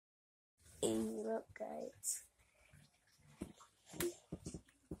Hey, look, guys.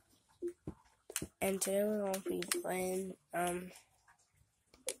 And today we're going to be playing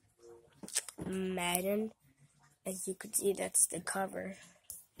Madden. As you can see, that's the cover.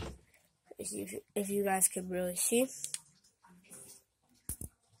 If you guys could really see.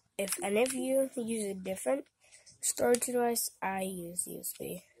 If any of you use a different storage device, I use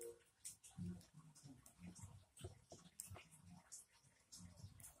USB.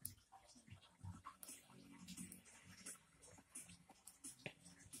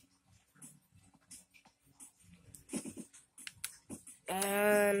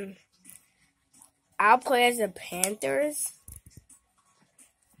 I'll play as the Panthers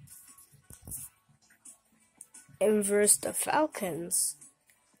and versus the Falcons.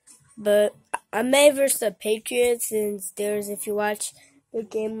 But I may versus the Patriots and Steelers if you watch the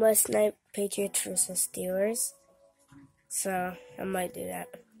game last night, Patriots versus Steelers. So I might do that.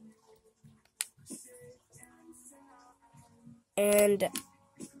 And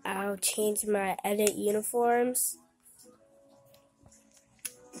I'll change my edit uniforms.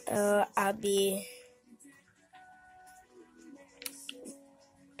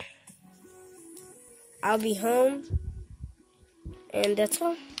 I'll be home, and that's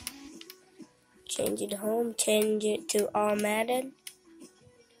all. Change it home, change it to all Madden,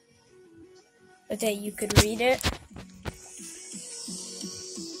 so that you could read it.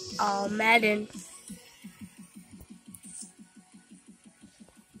 All Madden.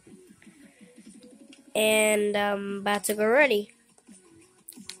 And I'm about to go ready.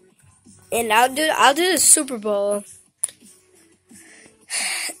 And I'll do the Super Bowl.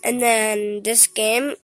 And then this game,